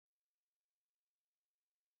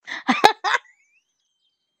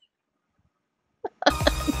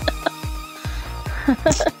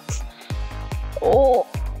Oh.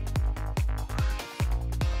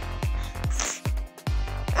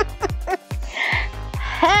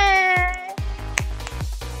 Hey!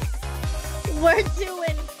 We're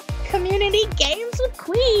doing community games with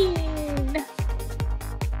Queen.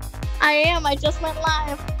 I just went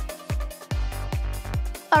live.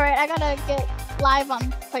 Alright, I gotta get live on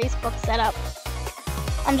Facebook set up.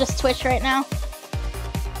 I'm just Twitch right now.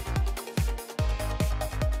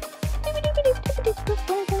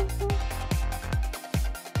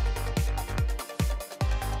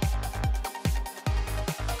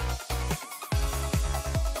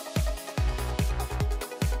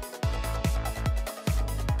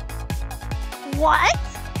 What?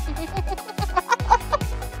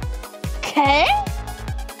 Okay.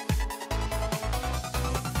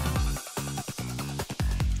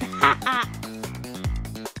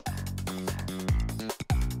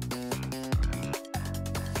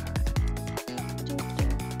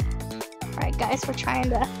 Alright guys, we're trying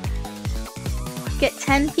to get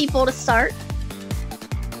 10 people to start.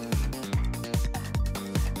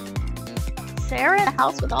 Sarah in a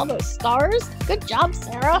house with all those stars? Good job,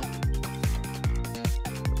 Sarah.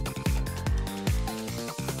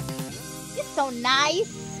 You're so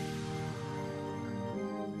nice.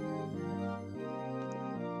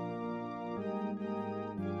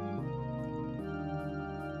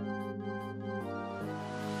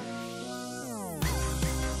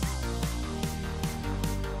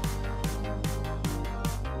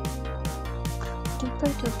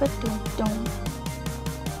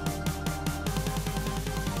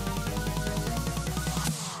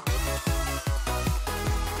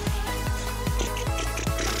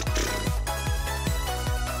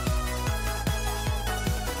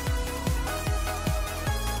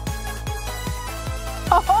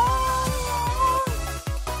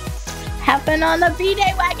 Happen on the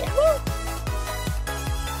bday wagon. Woo!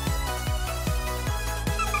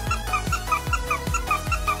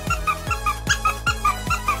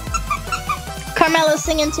 Carmelo's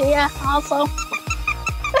singing to you also.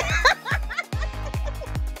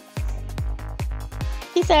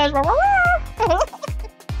 He says, "Rah, rah, rah."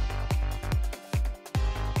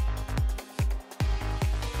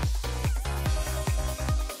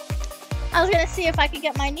 I was gonna see if I could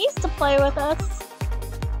get my niece to play with us.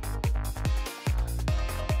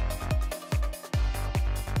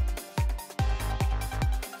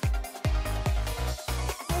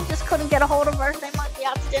 I just couldn't get a hold of her. They might be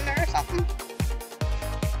out to dinner or something.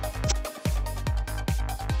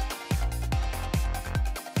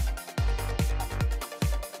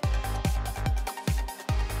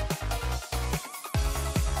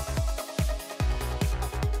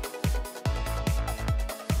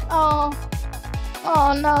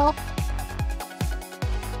 Oh no.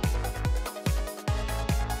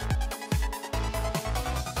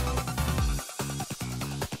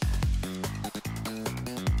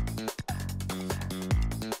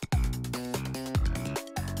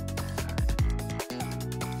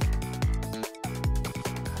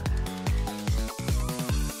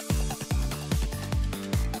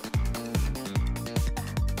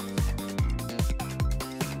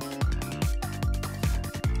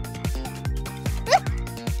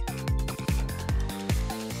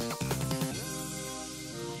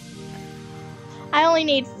 I only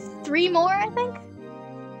need 3 more, I think.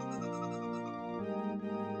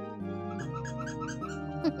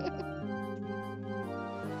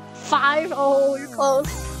 Five? Oh, you're close.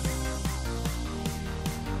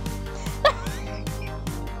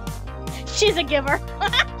 She's a giver.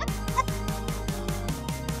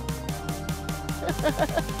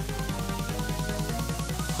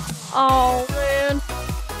 Oh, man.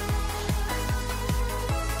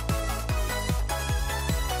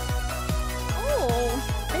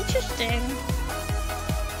 Interesting.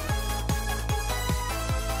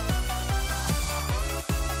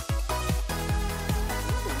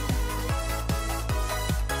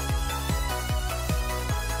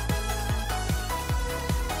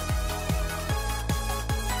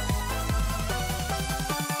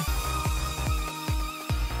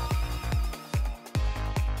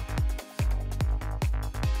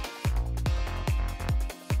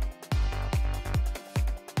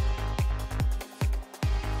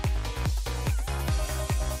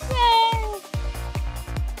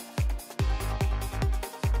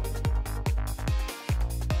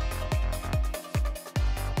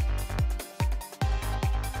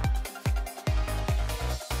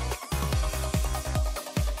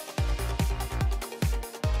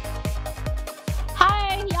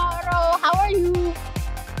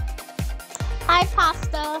 Hi,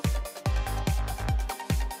 Pasta.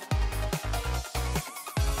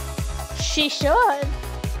 She should.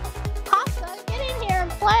 Pasta, get in here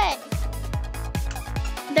and play.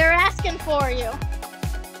 They're asking for you.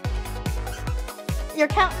 They're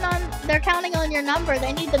counting on your number.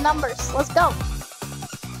 They need the numbers. Let's go.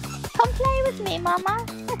 Come play with me, Mama.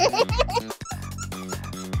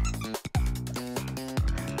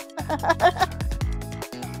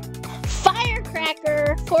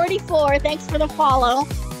 Firecracker 44, thanks for the follow.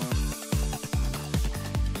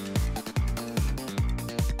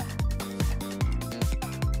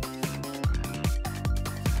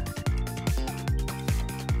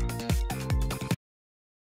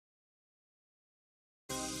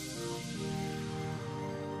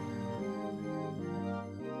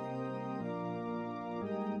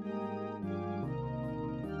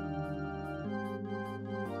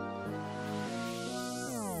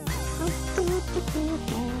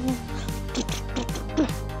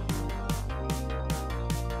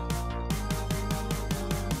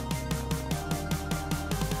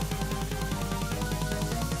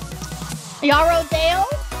 Yarrow Dale,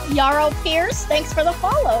 Yarrow Pierce, thanks for the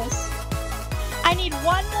follows. I need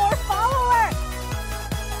one more follower.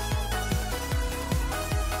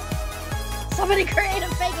 Somebody create a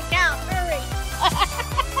fake account, hurry.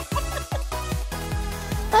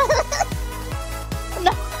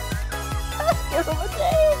 No. Give him a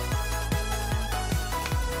day.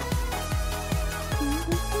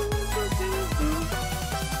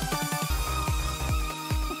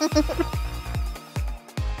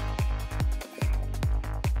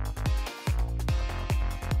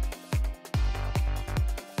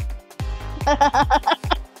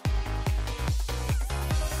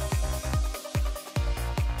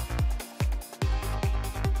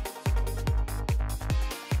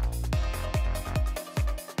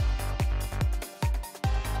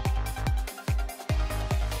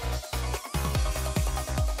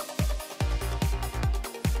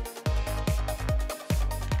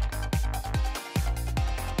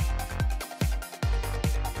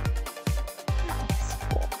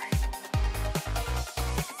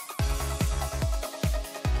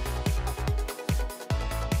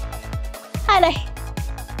 Had a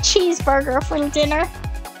cheeseburger for dinner.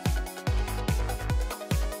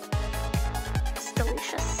 It's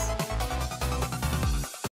delicious.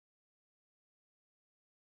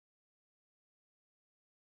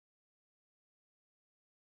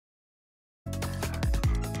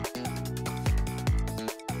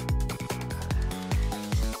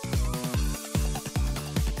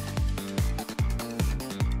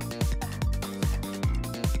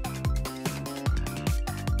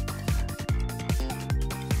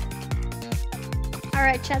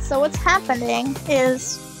 Alright, chat, so what's happening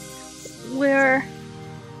is we're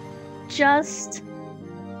just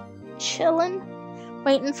chilling,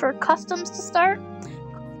 waiting for customs to start.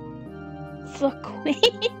 The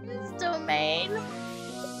Queen's Domain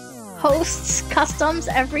hosts customs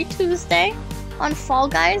every Tuesday on Fall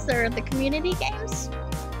Guys, or the community games.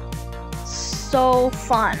 So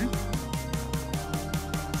fun.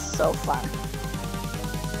 So fun.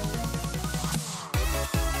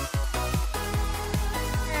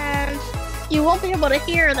 You won't be able to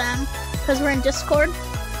hear them because we're in Discord,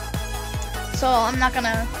 so I'm not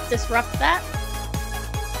gonna disrupt that.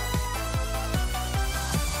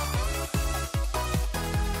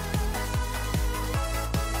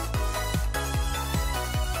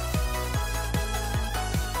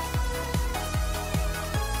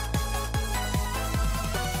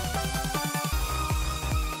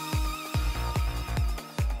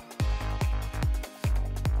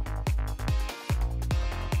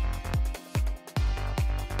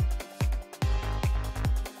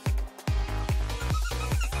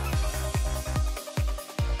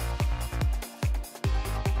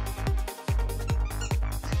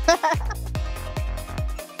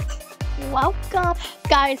 Welcome,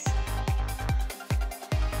 guys.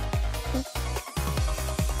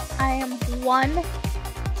 I am 1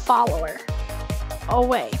 follower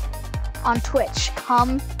away on Twitch.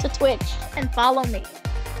 Come to Twitch and follow me,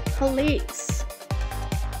 please.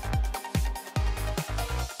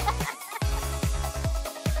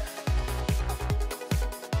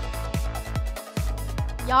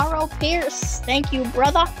 Yarrow Pierce, thank you,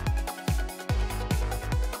 brother.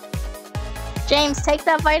 James, take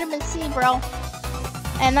that vitamin C, bro.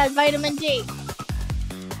 And that vitamin D.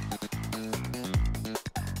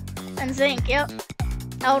 And zinc, yep.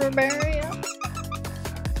 Elderberry, yep.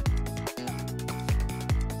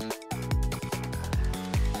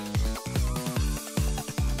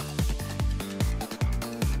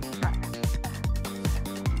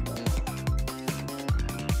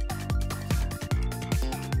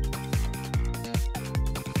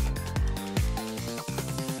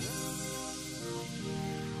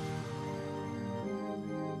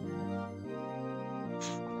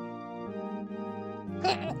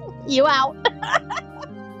 You out.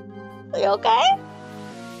 You okay?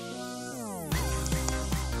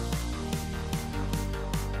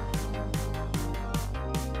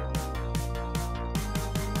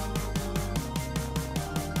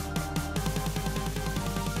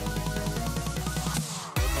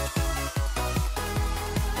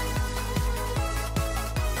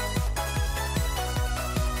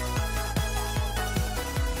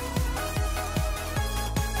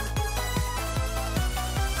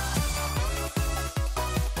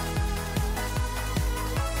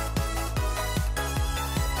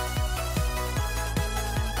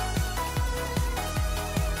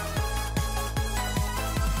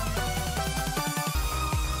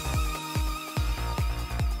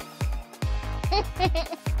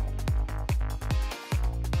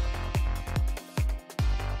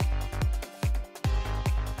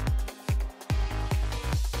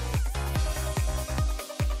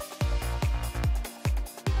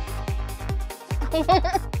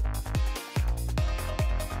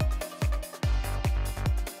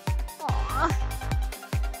 Aw.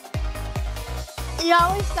 You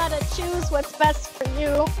always gotta choose what's best for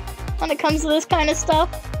you when it comes to this kind of stuff.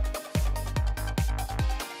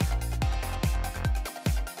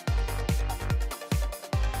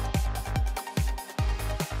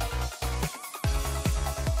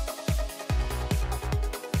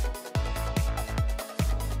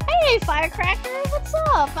 Hey, Firecracker, what's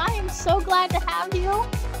up? I am so glad to have you.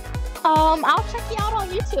 I'll check you out on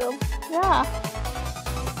YouTube. Yeah.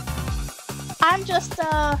 I'm just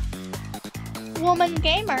a woman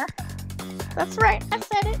gamer. That's right, I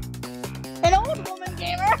said it. An old woman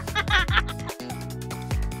gamer.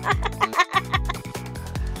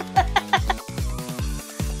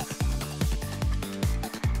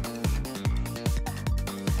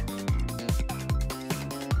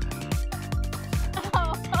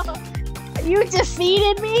 You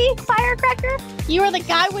defeated me, Firecracker? You were the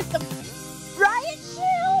guy with the riot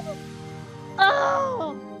shield?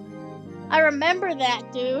 Oh! I remember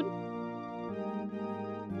that, dude.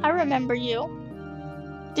 I remember you.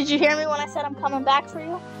 Did you hear me when I said I'm coming back for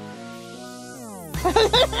you?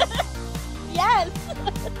 Yes!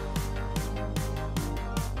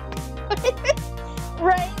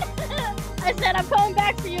 Right? I said I'm coming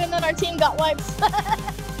back for you and then our team got wiped.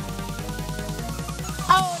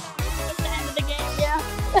 Oh no. The game, yeah.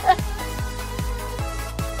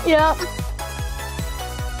 Yeah.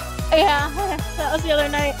 Yeah, that was the other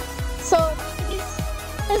night. So,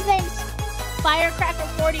 his name's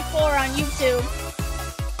Firecracker44 on YouTube.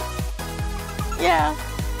 Yeah.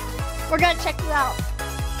 We're gonna check you out.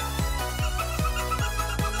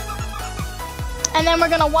 And then we're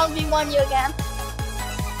gonna 1v1 you again.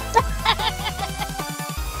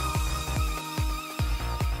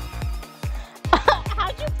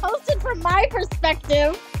 How'd you post it from my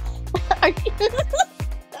perspective?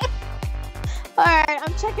 Alright,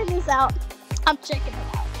 I'm checking this out. I'm checking it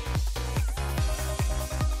out.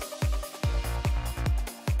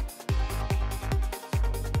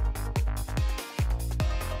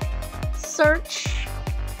 Search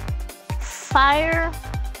Firecracker.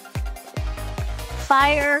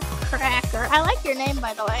 I like your name,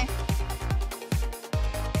 by the way.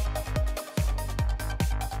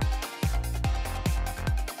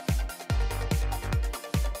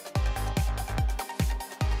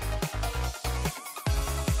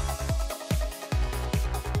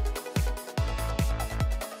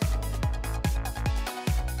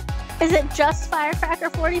 Is it just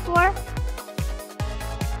Firecracker44?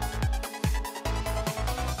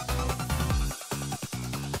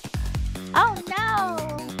 Oh no!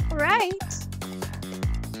 Right.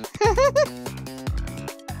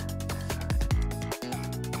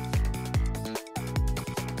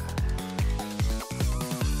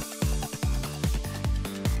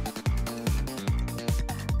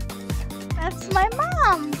 That's my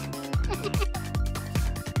mom.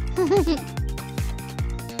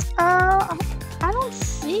 I don't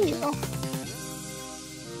see you.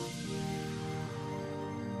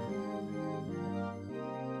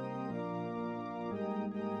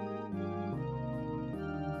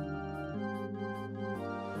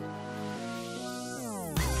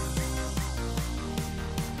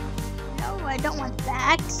 No, I don't want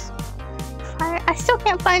that. I still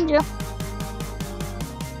can't find you.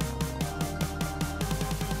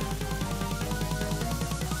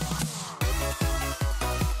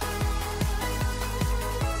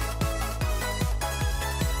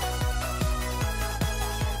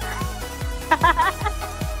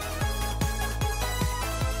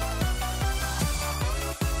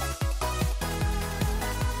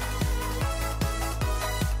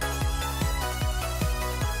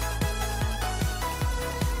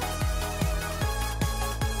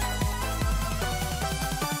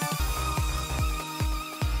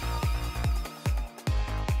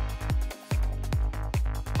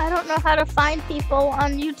 don't know how to find people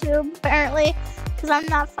on YouTube, apparently, because I'm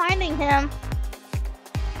not finding him.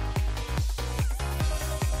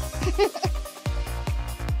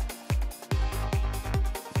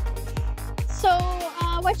 So,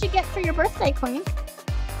 what'd you get for your birthday, Queen?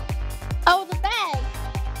 Oh, the bag.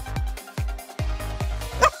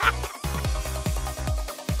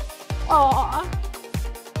 Aww.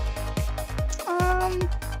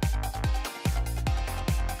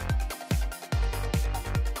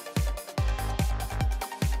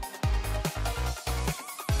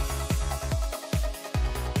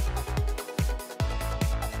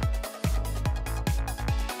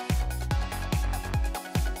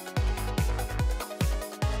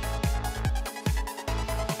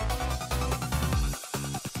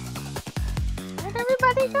 Where'd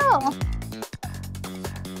everybody go?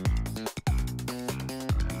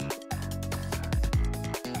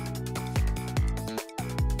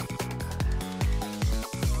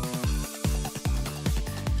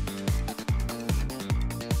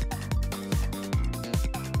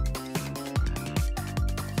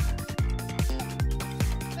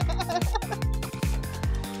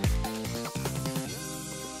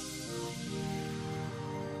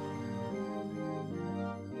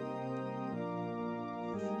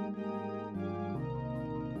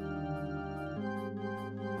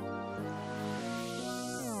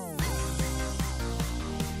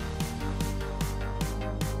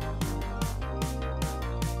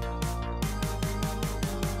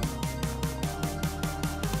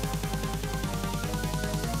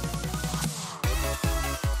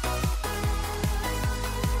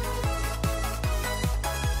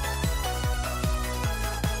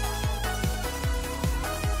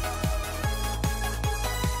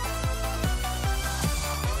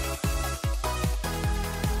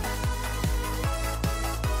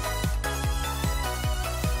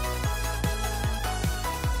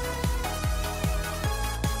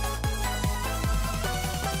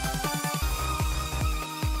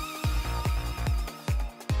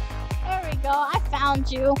 Go. I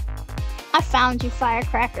found you. I found you,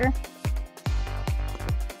 Firecracker.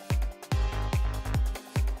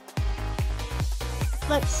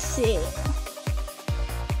 Let's see.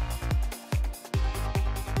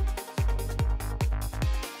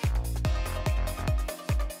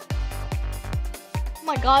 Oh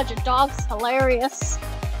my god, your dog's hilarious.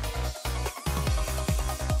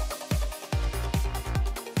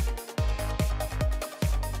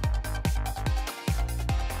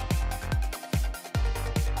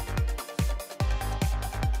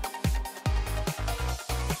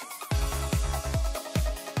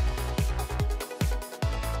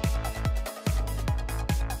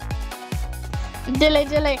 Dilly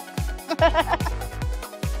dilly.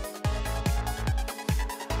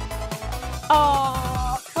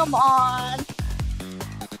 Oh, come on.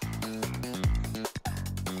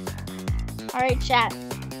 Alright, chat.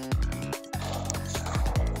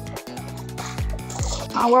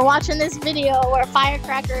 We're watching this video where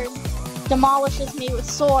Firecracker demolishes me with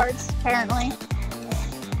swords, apparently.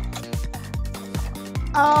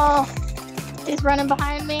 Oh, he's running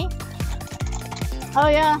behind me. Oh,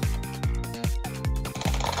 yeah.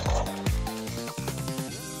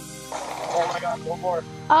 Oh my god, one more.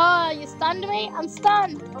 Oh, you stunned me? I'm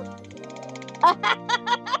stunned.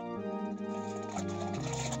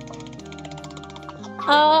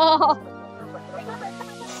 Oh.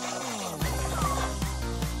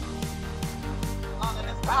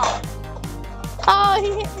 Oh, he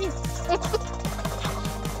hit me.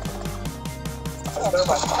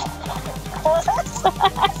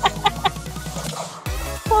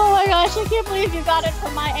 Oh my gosh, I can't believe you got it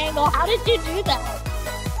from my angle. How did you do that?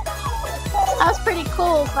 That was pretty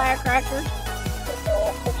cool, Firecracker.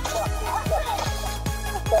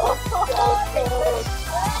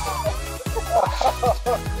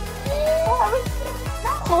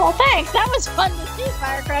 Well, thanks. That was fun to see,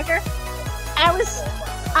 Firecracker. I was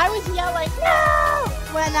yelling no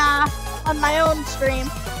when on my own stream.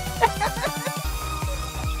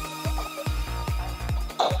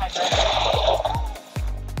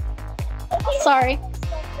 Sorry.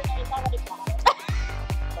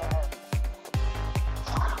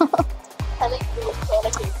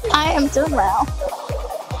 I am doing well.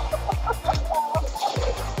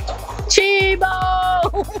 Chibo!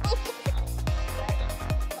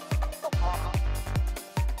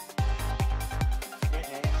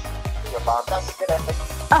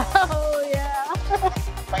 Oh, yeah.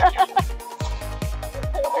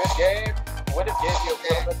 Good game. Would have gave you a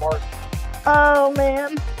little bit more. Oh,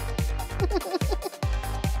 man.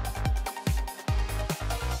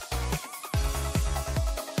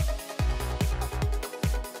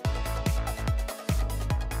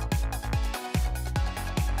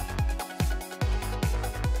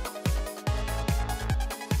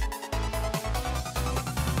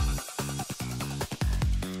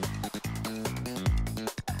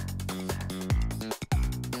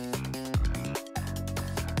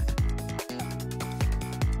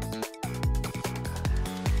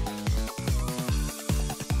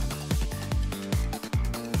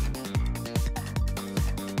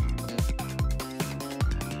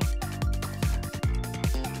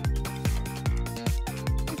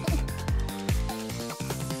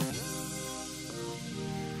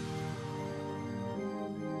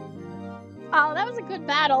 Oh, that was a good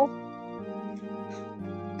battle.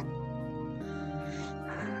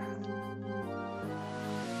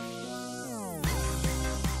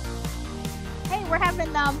 Hey, we're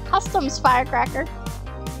having customs firecracker.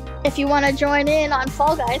 If you want to join in on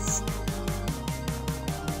Fall Guys.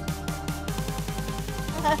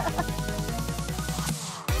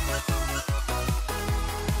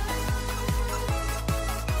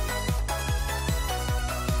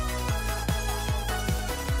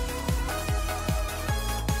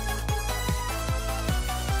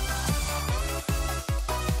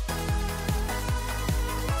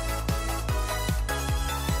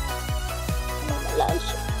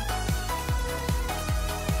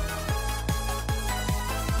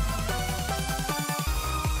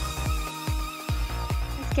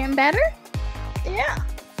 It's getting better? Yeah.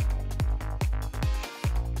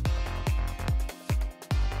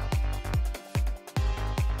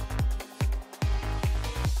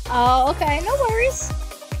 Oh, okay. No worries.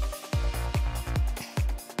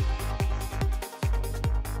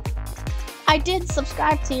 I did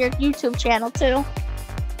subscribe to your YouTube channel too.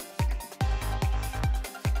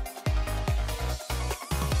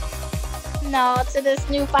 No, to this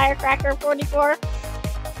new Firecracker 44.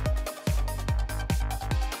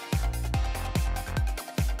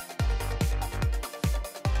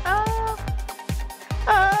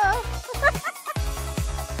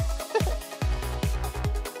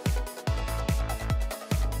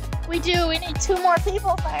 We do. We need 2 more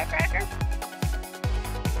people, Firecracker.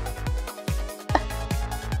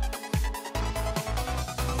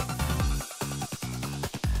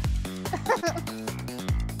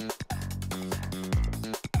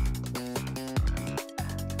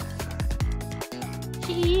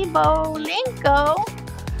 Chibolinko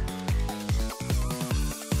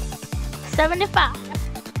 75.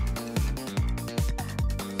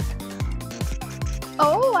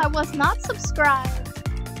 Oh, I was not subscribed.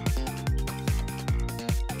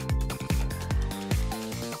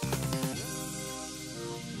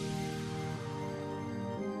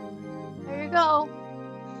 There you go.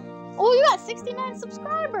 Oh, you got 69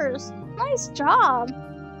 subscribers. Nice job.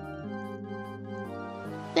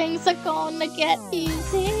 Things are gonna get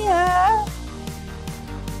easier.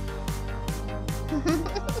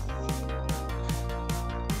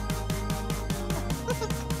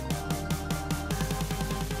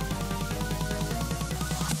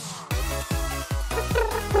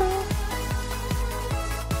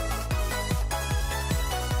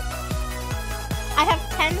 I have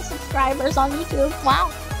 10 subscribers on YouTube.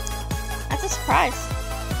 Wow. That's a surprise.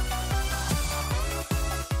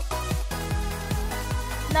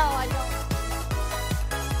 No, I don't.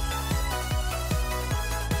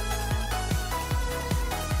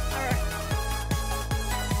 Alright.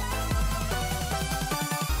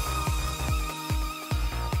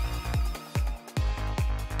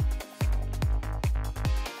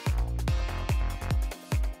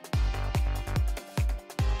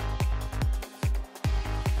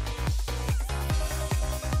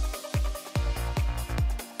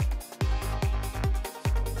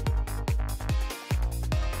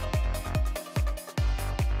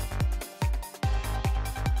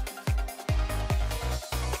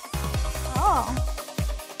 Oh.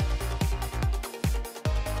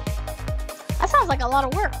 That sounds like a lot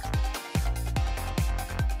of work.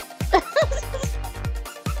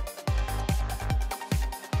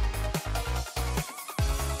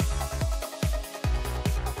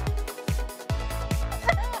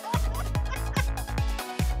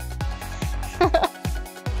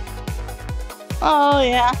 Oh,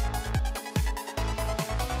 yeah.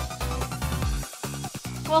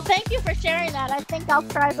 Well, thank you for sharing that. I think I'll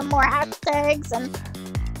try some more hashtags and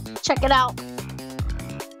check it out.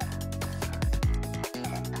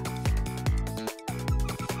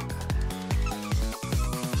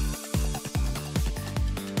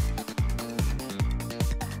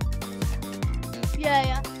 Yeah,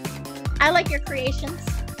 yeah. I like your creations.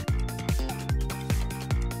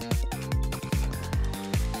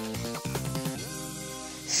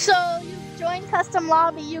 So you join custom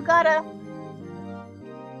lobby, you gotta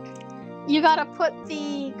put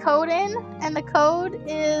the code in, and the code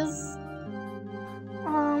is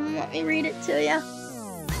let me read it to you.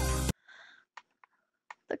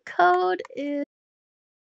 The code is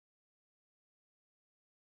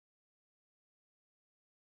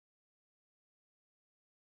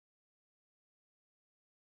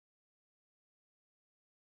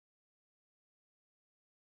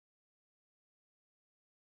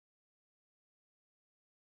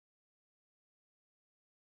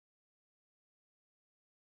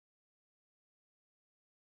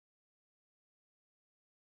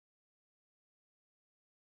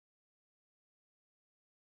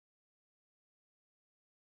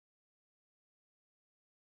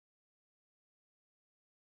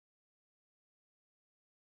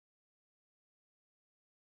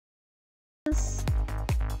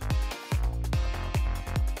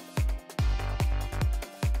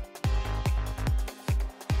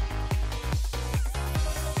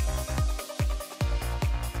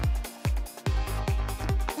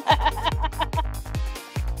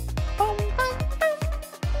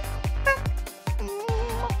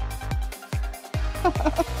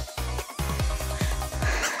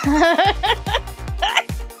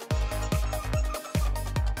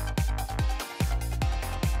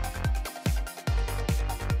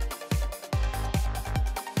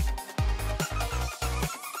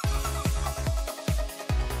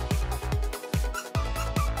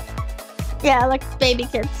Yeah, like baby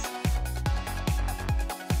kids.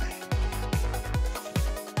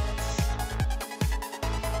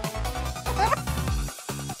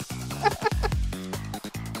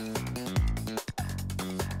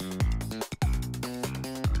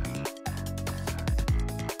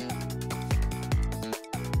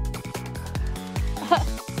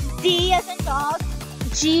 D as in dog,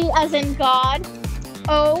 G as in God,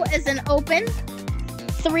 O as in open,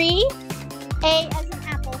 3, A as in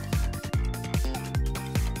apple.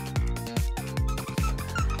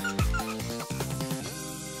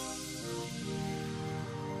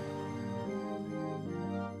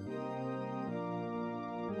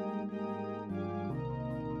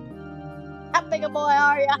 How big a boy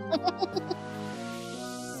are ya?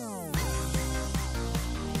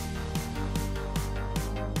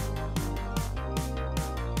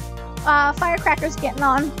 Firecracker's getting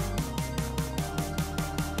on.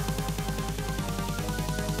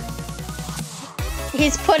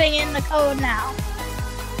 He's putting in the code now.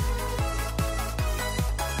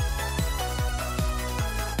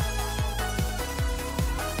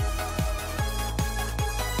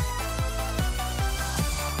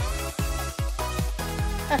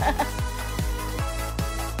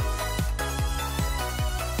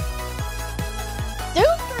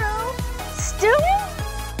 Stew-through? Stewie?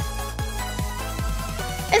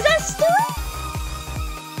 Is that Stewie?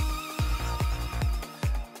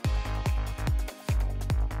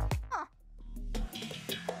 Huh.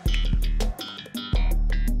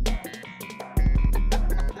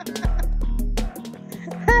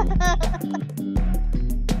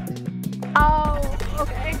 Oh,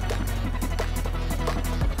 okay.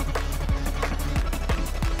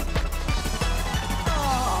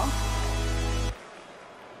 Oh.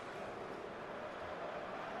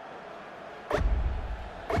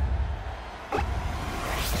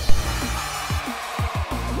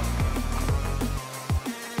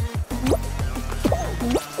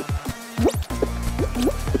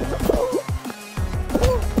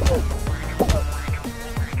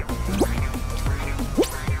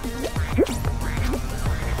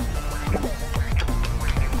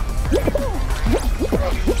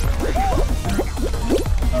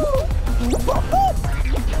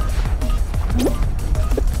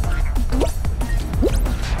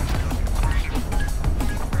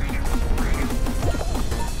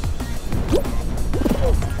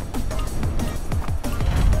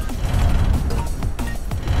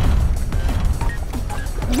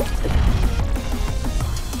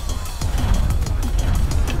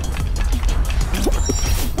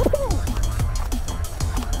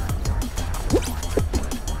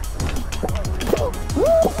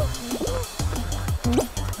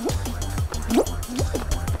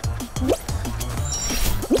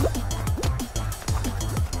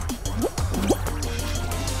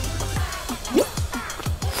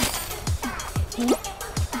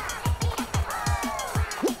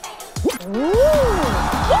 Oh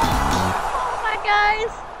my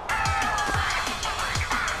guys!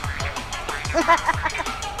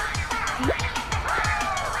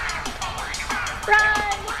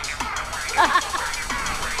 Run!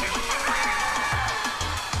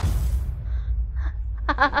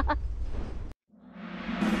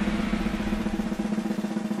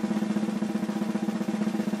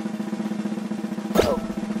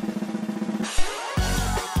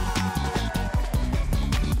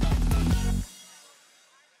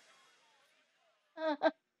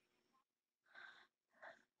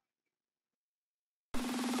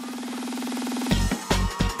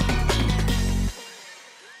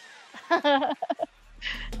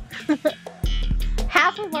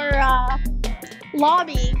 Half of our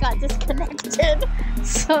lobby got disconnected,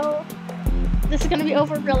 so this is gonna be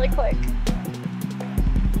over really quick.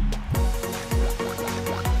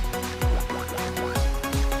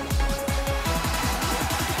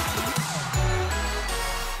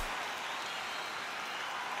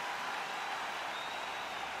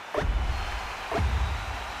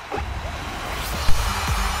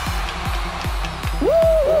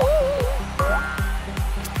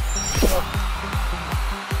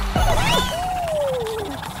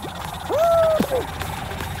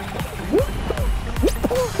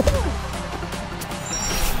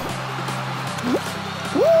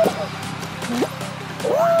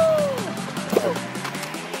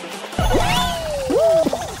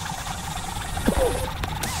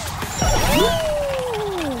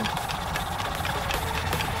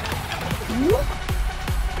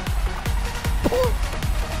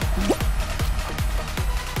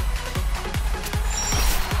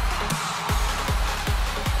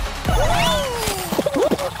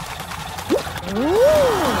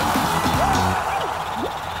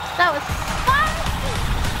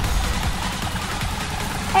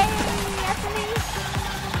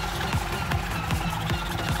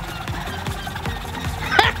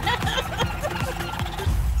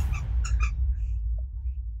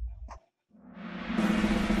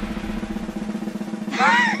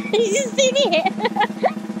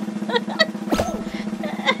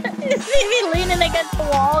 see me leaning against the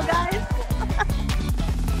wall, guys?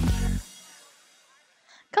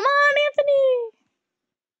 Come on, Anthony!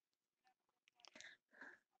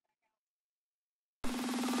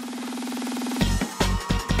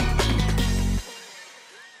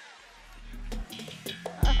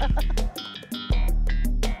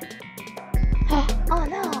 Oh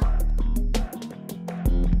no!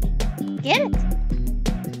 Get it?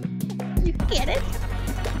 You get it?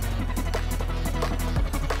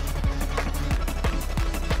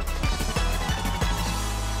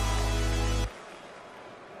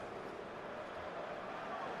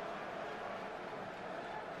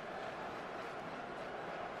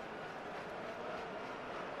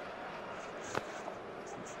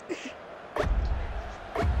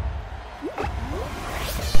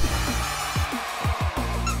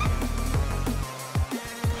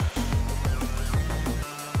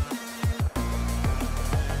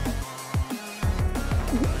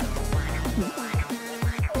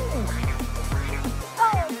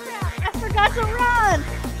 To run!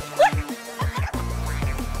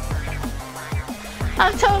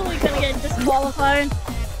 I'm totally gonna get disqualified.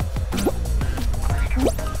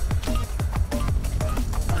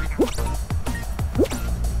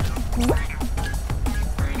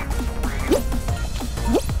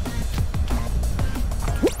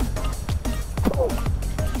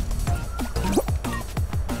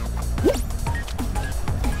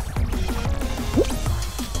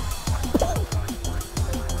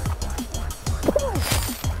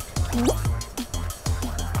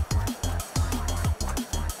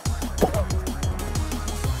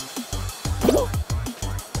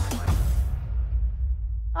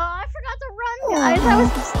 Guys, that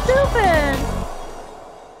was stupid!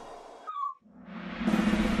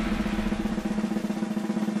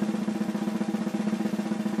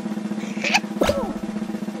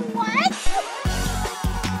 What?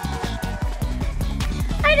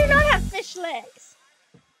 I do not have fish legs.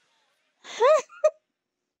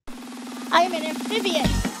 I am an amphibian.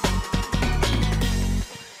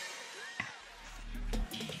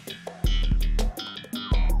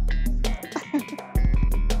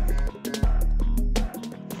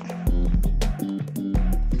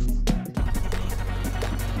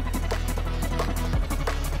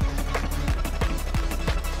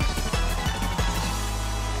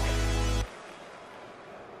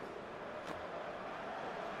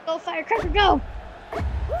 Go, Firecracker, go!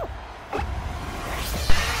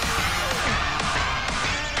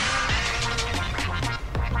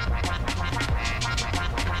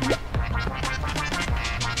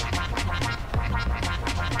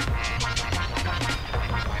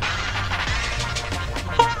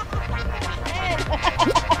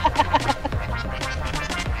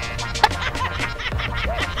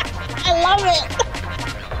 I love it!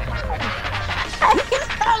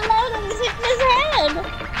 I love him, he's hitting his head!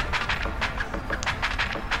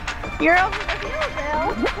 You're over the hill,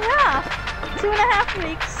 Dale. Yeah. 2.5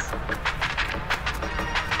 weeks.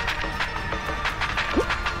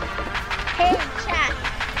 Hey, chat.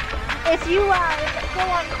 If you go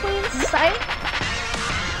on Queen's site,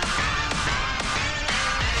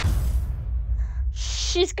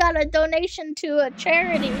 she's got a donation to a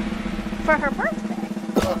charity for her birthday.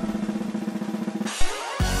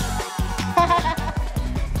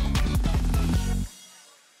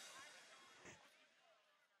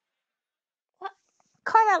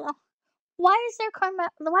 Carmelo, why is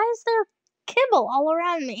there kibble all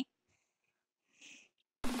around me?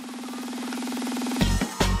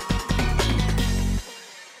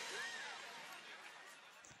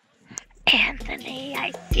 Anthony,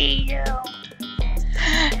 I see you.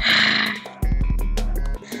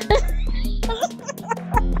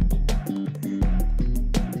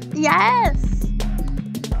 Yes.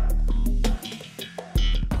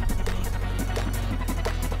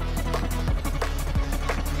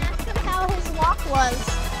 Was.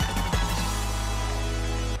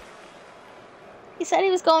 He said he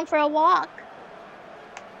was going for a walk.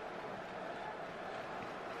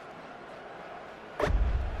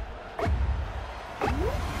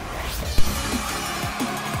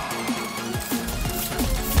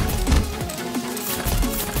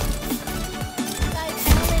 Guys,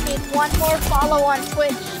 I only need one more follow on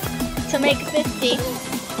Twitch to make 50.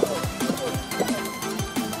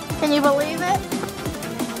 Can you believe it?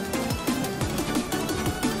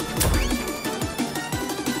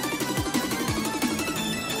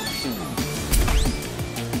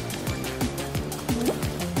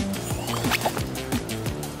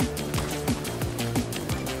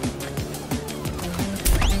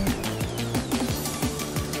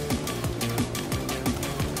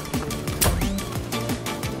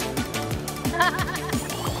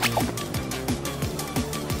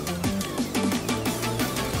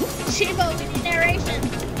 Chivo, we need narration.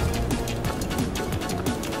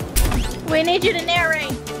 We need you to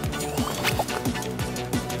narrate.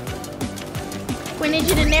 We need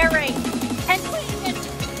you to narrate. And Queen, it's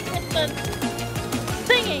the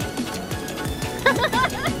thingy.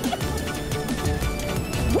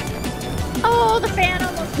 Oh, the fan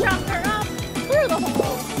almost chopped her up through the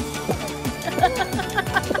hole.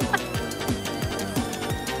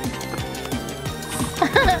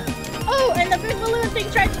 Oh, and the big balloon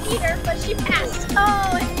thing tried to eat her, but she passed.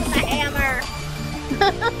 Oh, it was a hammer.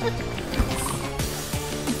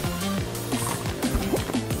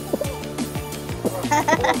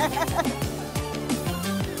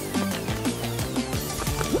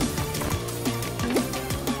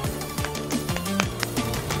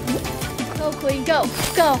 Go, Queen, go,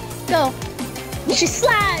 go, go. She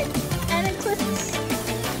slides and it twists.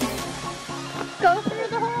 Go through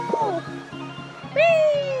the hole. Whee!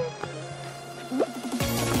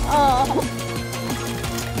 Oh.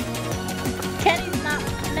 Kenny's not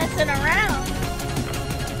messing around.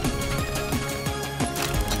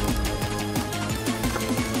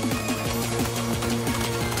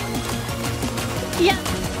 Yeah.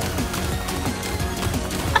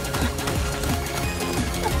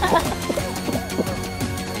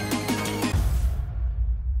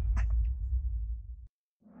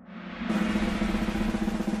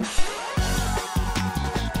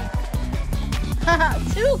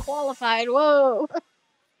 Two qualified. Whoa.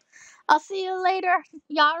 I'll see you later,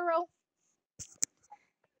 Yarrow.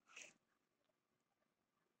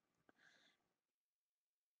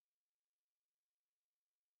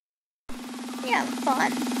 Yeah,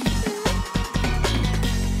 fun.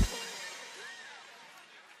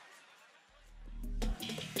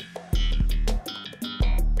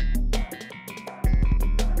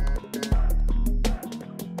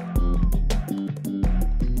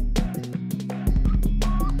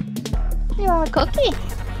 You want a cookie?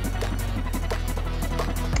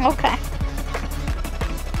 Okay.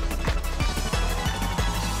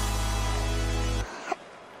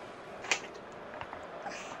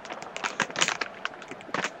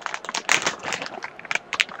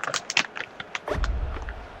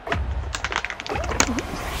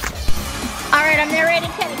 Alright, I'm narrating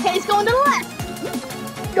Kenny. Kenny's going to the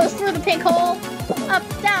left. Goes through the pink hole. Up,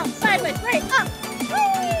 down, sideways, right, up.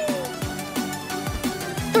 Whee!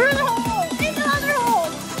 Through the hole. In the other hole.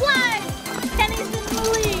 Slide. Kenny's in the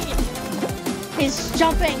lead. He's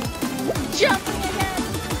jumping. Jumping again.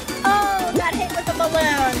 Oh, got hit with the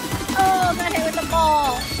balloon. Oh, got hit with the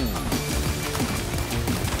ball.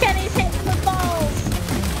 Kenny's hitting the balls.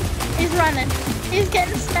 He's running. He's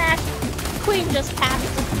getting smacked. Queen just passed.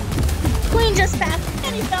 Queen just passed.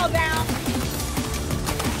 Kenny fell down.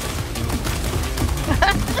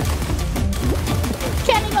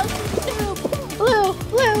 Kenny goes to the tube. Blue,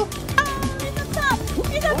 blue. Oh, he's up top.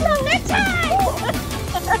 He's up top. They're tied.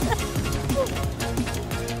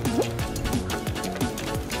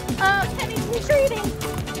 Oh, Kenny's retreating.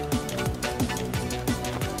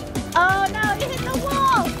 Oh no, he hit the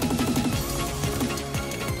wall.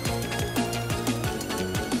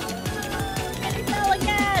 Kenny fell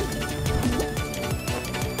again.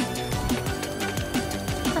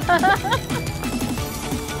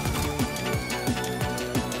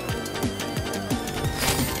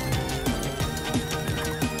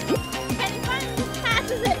 Kenny finally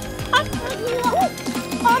passes it up the wall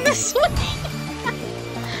on the swing.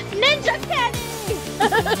 Ninja Kenny!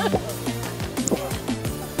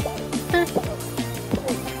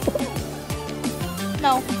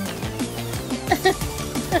 No.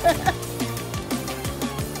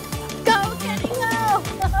 Go, Kenny, go!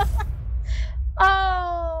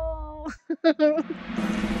 Oh!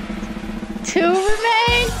 2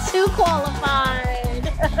 remain, 2 qualified.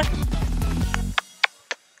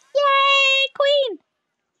 Yay, Queen!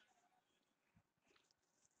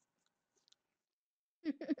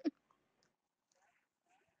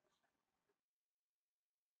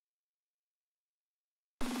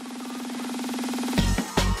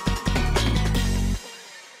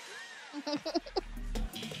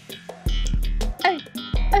 Hey,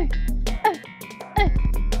 hey, hey, hey.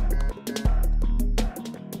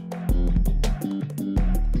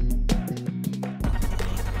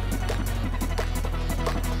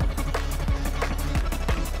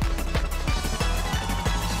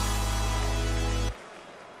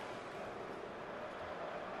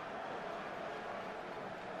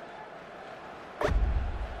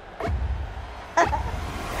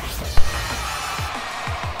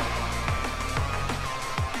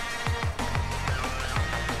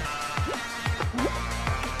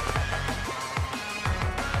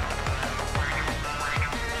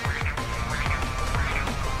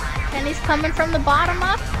 Kenny's coming from the bottom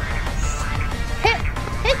up. Hit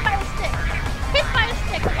by a stick. Hit by a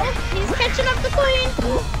stick. Oh, he's catching up the queen.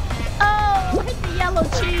 Oh, hit the yellow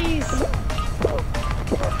cheese.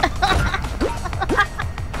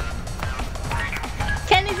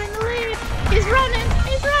 Kenny's in the lead. He's running.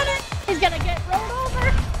 He's running. He's gonna get rolled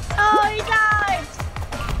over. Oh, he dived.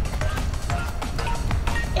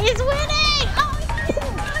 He's winning. Oh, he's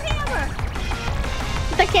winning. The hammer.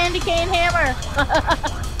 The candy cane hammer.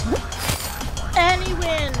 And he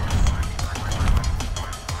wins.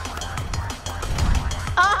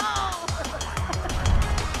 Oh.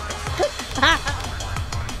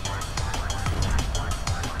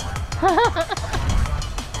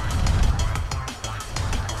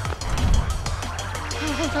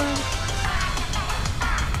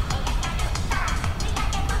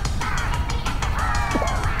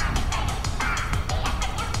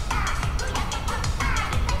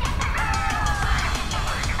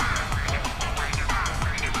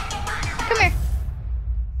 Come here.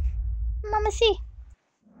 Mama, see.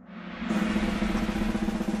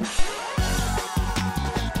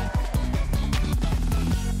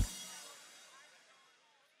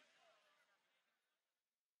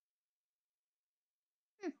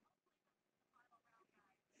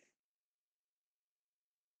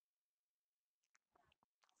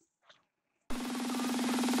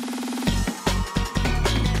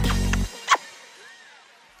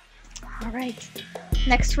 All right.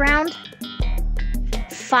 Next round.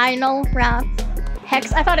 Final round.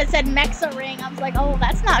 Hex. I thought it said Mexa ring. I was like, oh,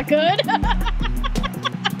 that's not good.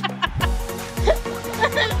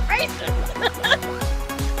 Racist.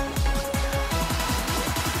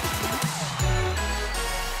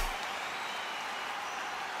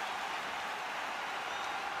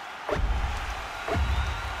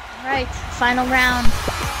 All right. Final round.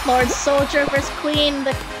 Lord Soldier versus Queen.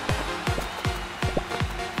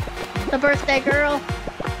 The birthday girl.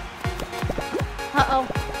 Uh-oh. Oh.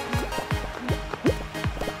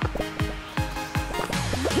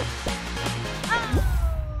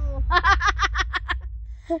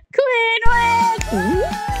 Queen wins!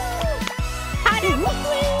 How did the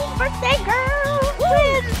Queen birthday girl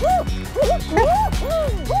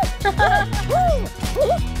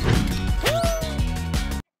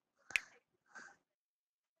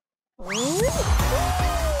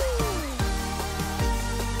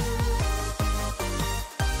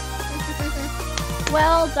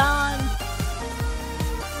Well done.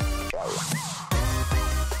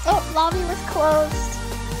 Oh, lobby was closed.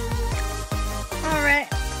 All right.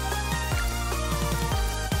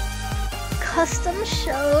 Custom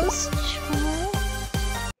shows.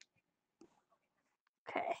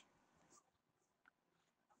 Okay.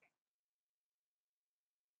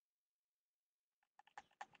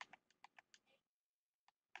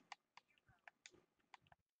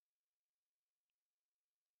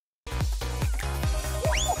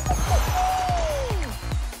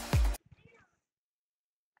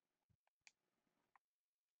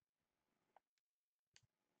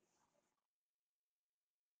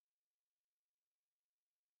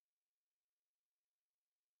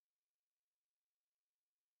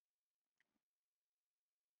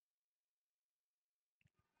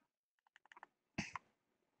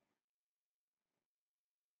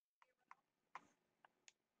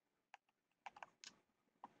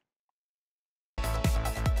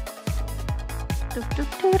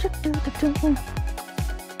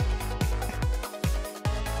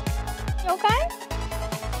 You okay?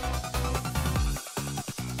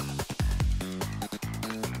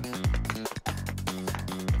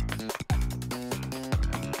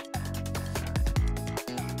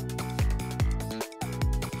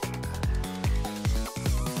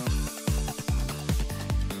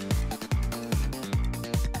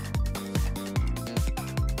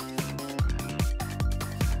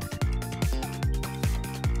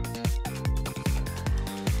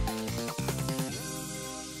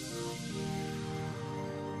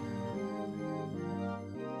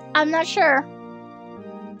 I'm not sure.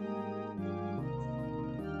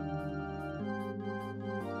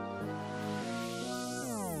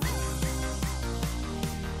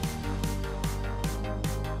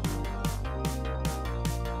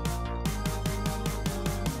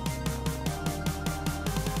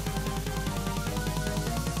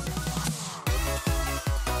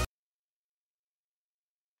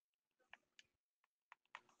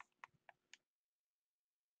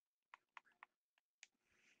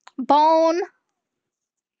 Bone.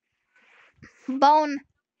 Bone.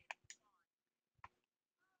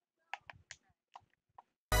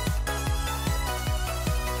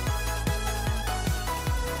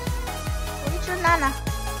 Where's your nana?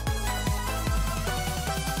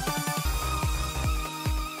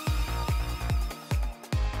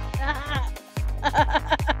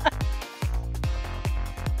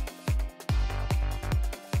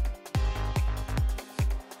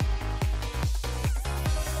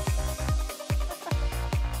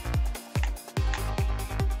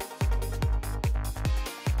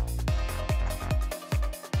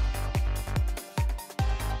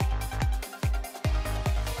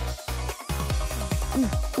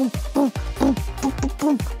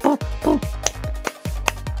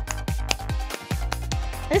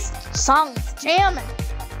 This song's jamming.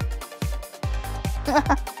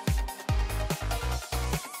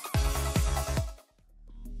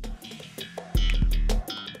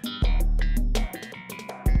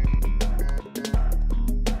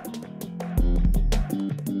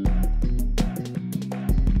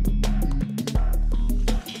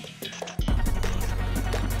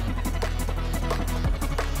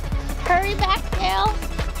 Hurry back, Dale.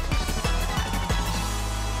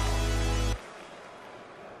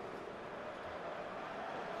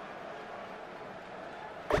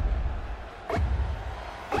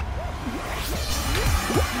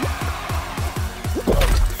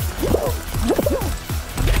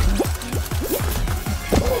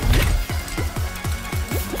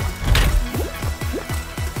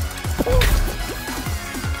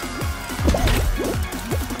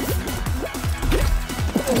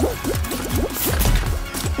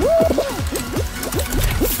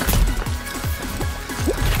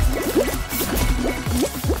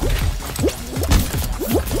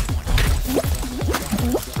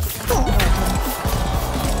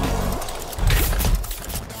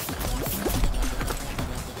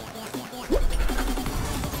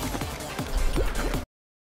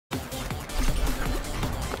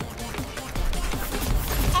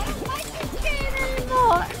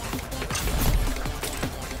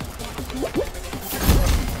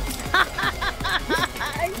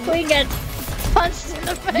 We get punched in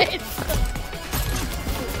the face.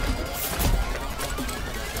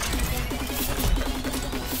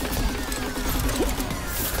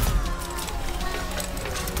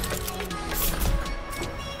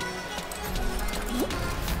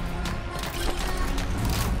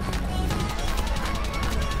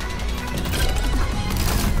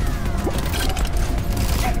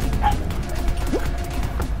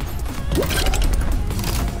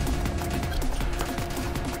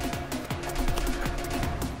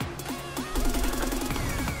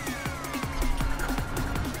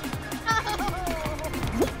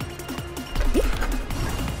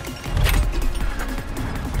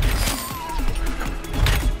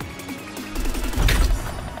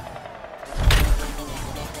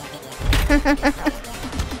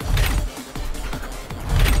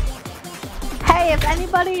 Hey, if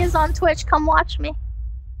anybody is on Twitch, come watch me.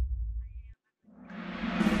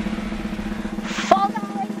 Fall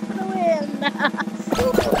Guys for the win!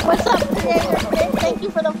 What's up, creator? Thank you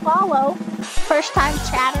for the follow. First time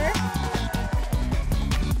chatter.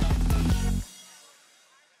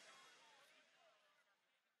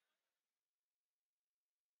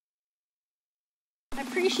 I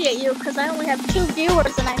appreciate you because I only have 2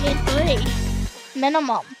 viewers and I need 3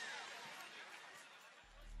 minimum.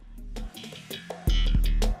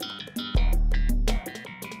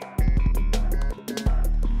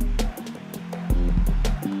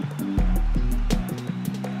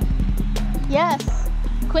 Yes,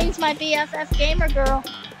 Queen's my BFF gamer girl.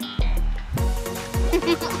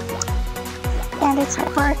 And it's her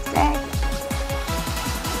birthday.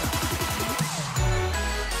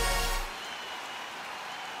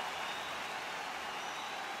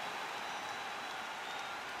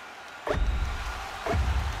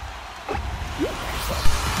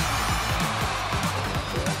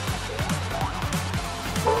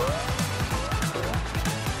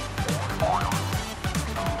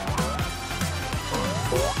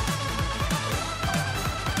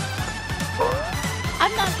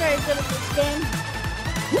 I'm not very good at this game.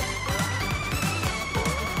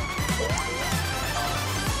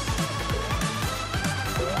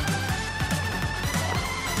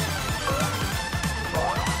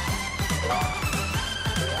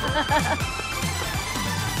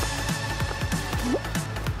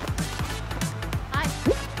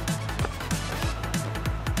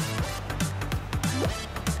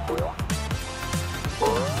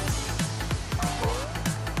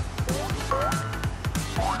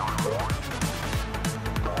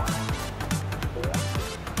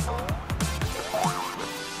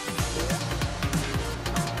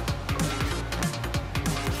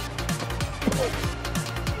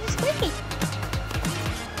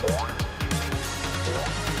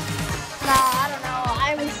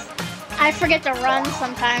 I forget to run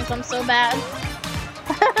sometimes, I'm so bad.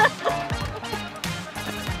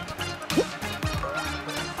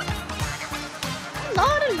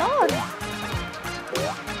 Lord.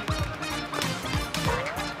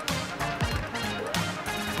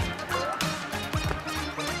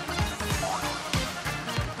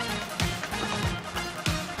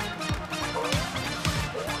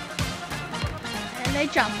 And they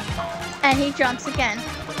jump. And he jumps again.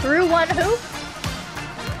 Through one hoop.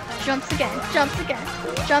 Jumps again, jumps again,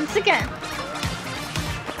 jumps again.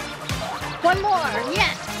 One more,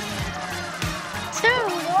 yes! 2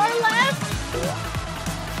 more left!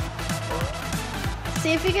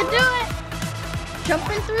 See if you can do it!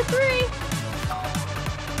 Jumping through 3!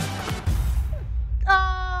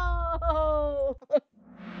 Oh!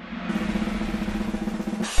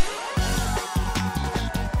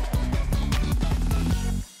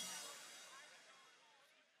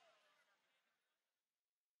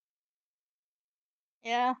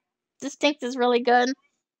 Yeah, Distinct is really good.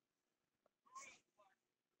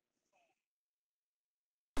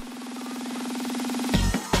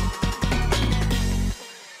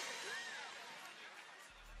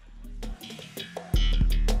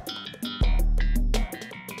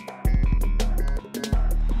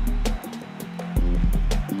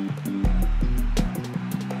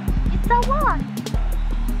 It's a walk.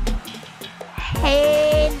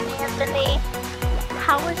 Hey, Anthony.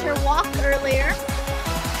 How was your walk earlier?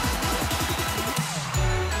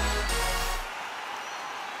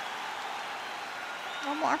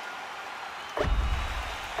 One more.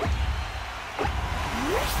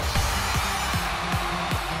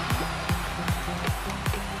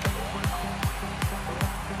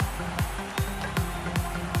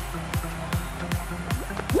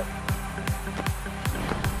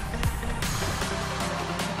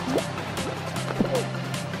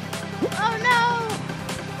 Oh no!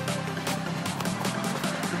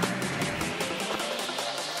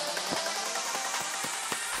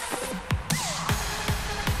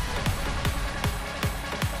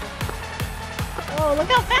 Oh, look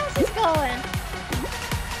how fast he's going!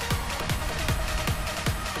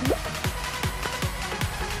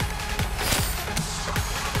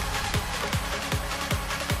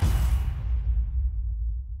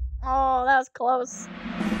 Oh, that was close.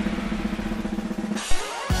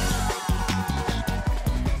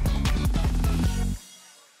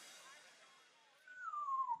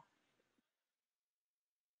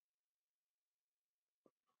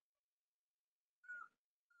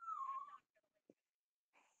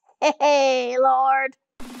 Hey, Lord.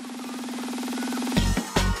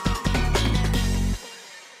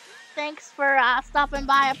 Thanks for stopping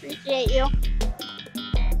by. I appreciate you.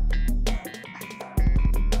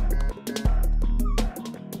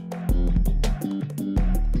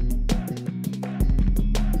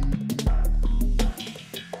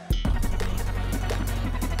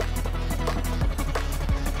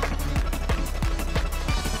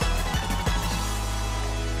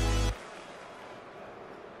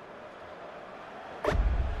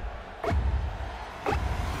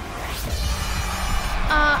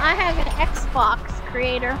 I have an Xbox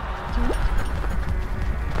creator.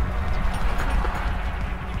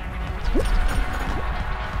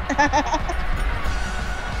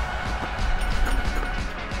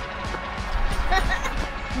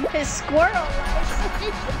 His squirrel life.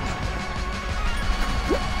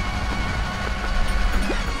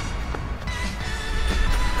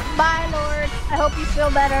 Bye, Lord. I hope you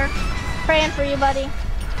feel better. Praying for you, buddy.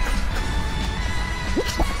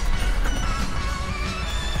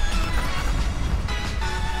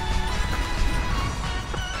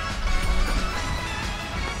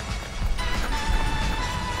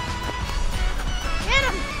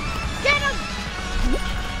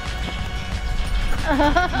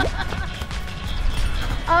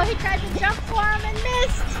 Oh, he tried to jump for him and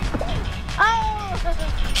missed. Oh,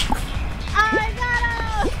 I got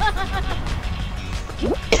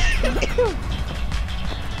him.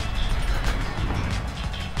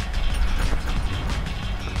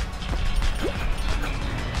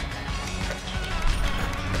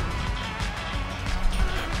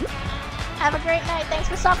 Have a great night. Thanks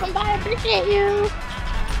for stopping by. I appreciate you.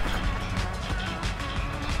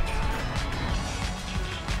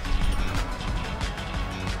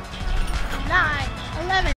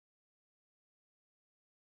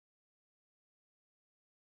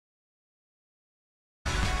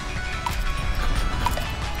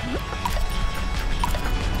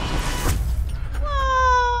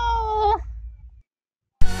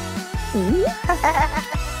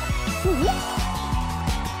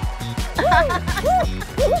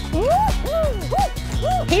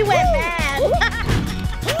 He went mad.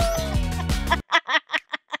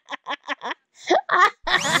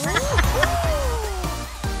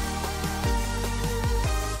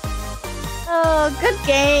 Oh, good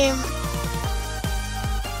game.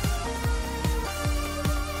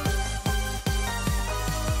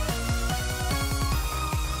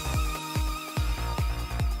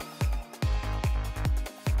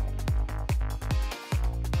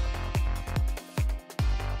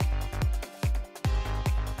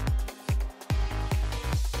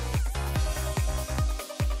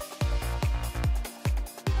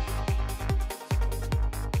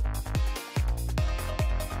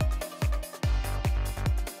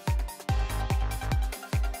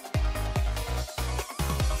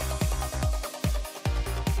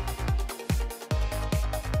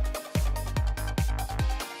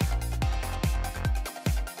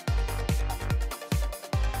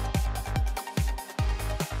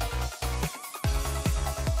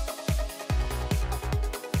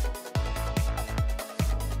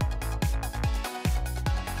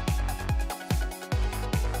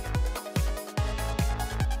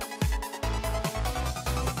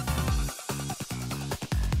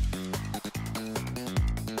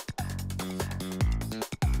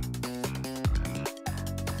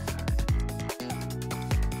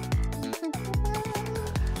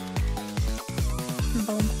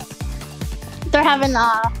 having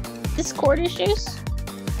Discord issues,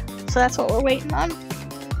 so that's what we're waiting on.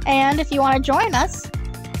 And if you want to join us,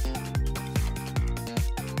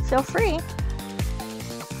 feel free.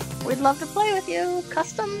 We'd love to play with you.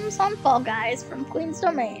 Customs on Fall Guys from Queen's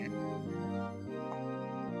Domain.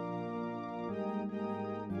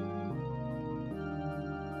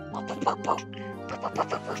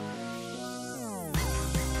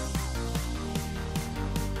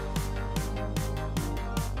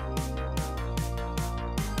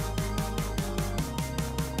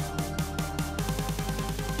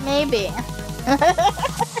 Maybe.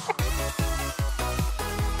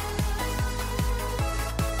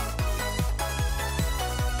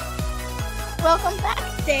 Welcome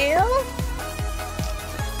back, Dale.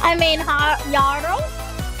 I mean, Yarrow.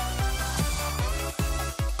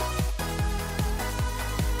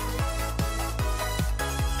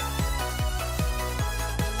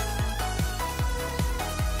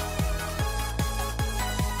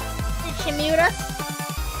 Did she mute us?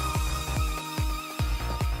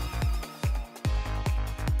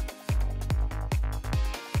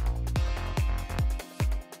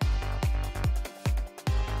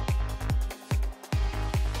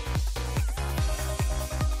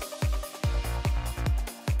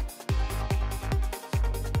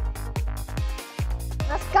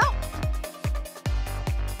 Let's go.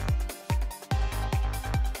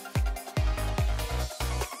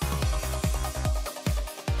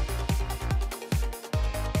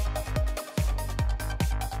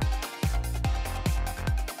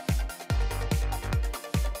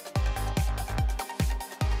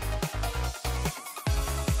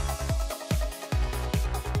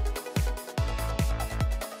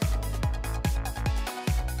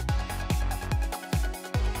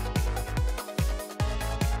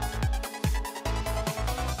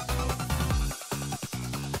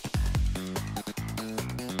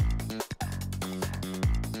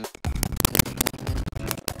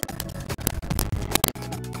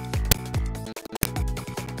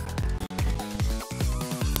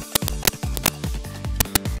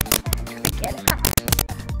 Get it.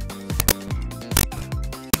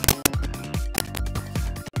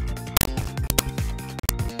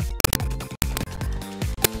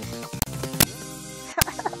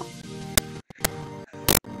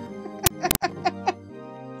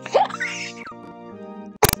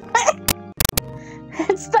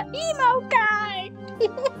 It's the emo guy.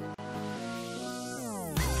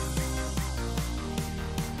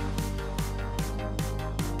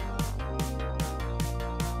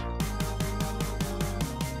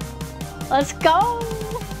 Let's go.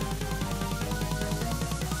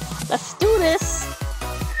 Let's do this.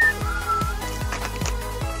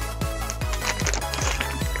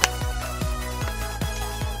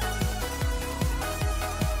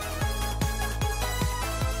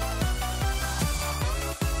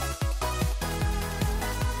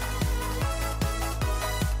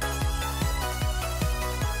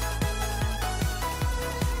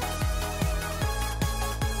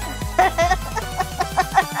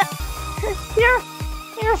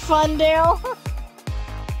 You're fun, Dale.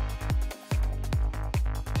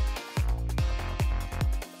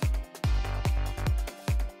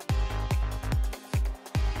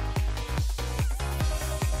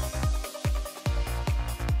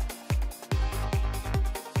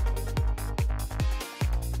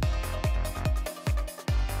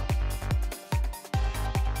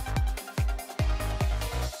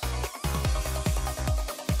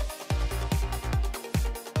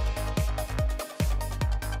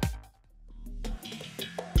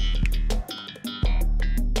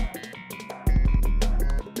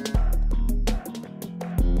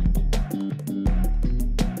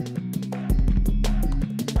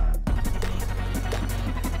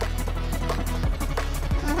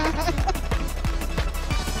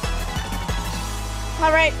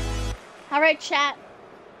 All right, chat.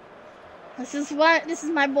 This is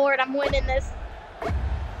my board. I'm winning this.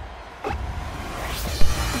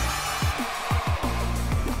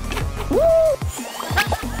 Woo!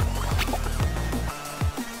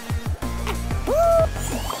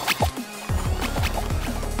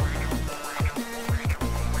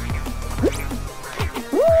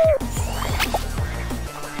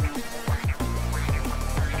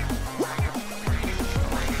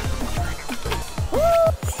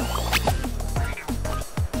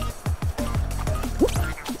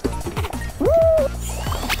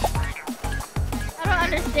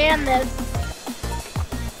 Understand this.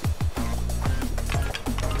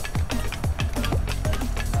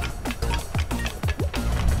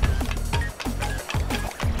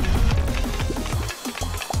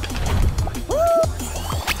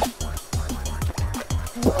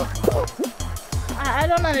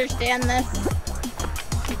 understand this.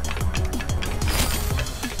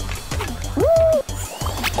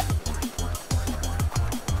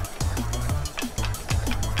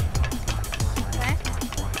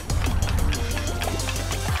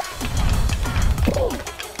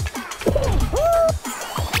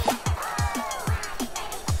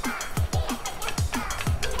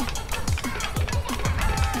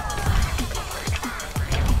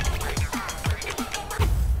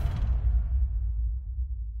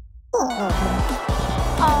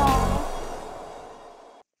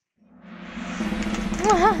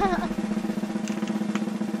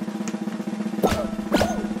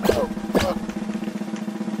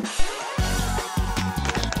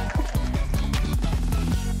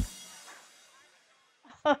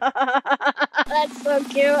 That's so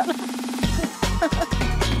cute.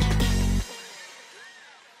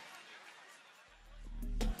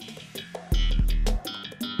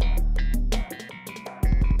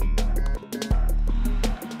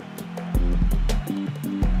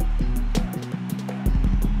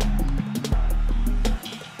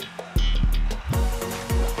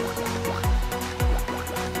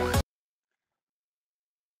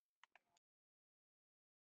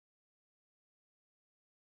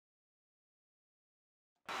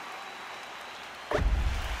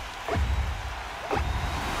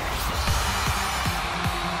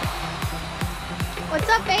 What's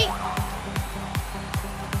up, mate?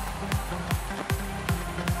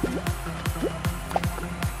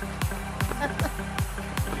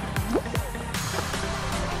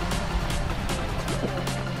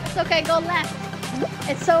 It's okay, go left.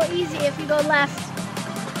 It's so easy if you go left.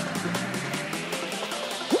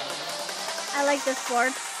 I like this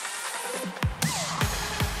board.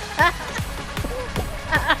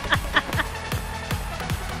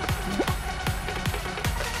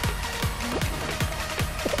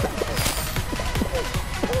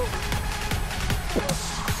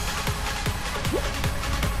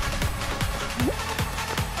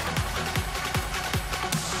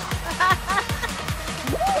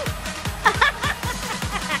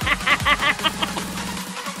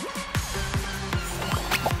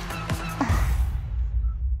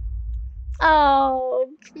 Oh.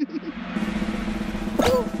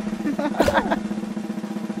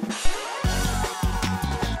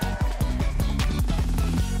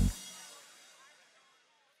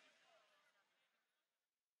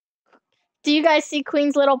 Do you guys see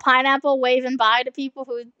Queen's little pineapple waving by to people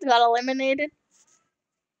who got eliminated?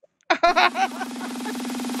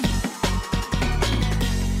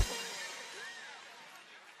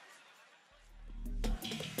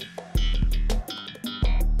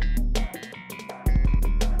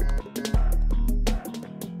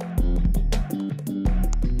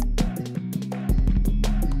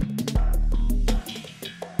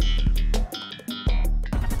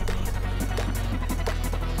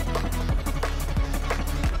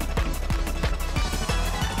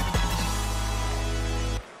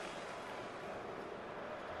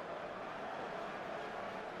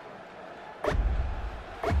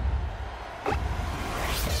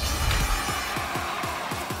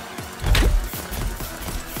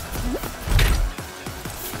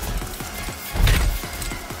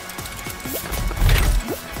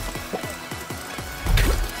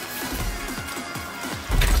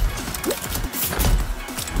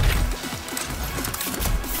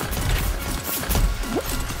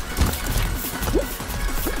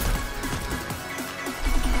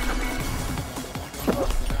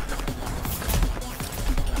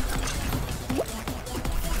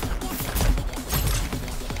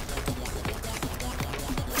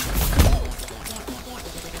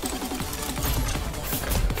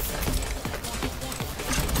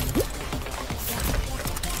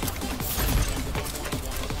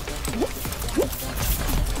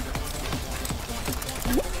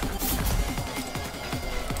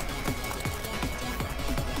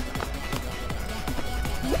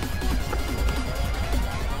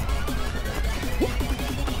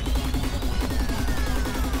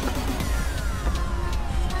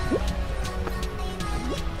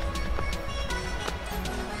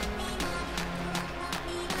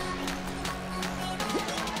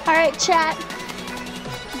 Alright, chat.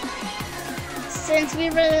 Since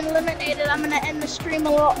we've been eliminated, I'm gonna end the stream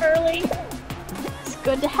a little early. It's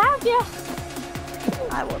good to have you.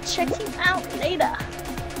 I will check you out later.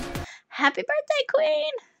 Happy birthday,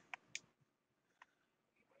 Queen!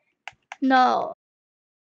 No.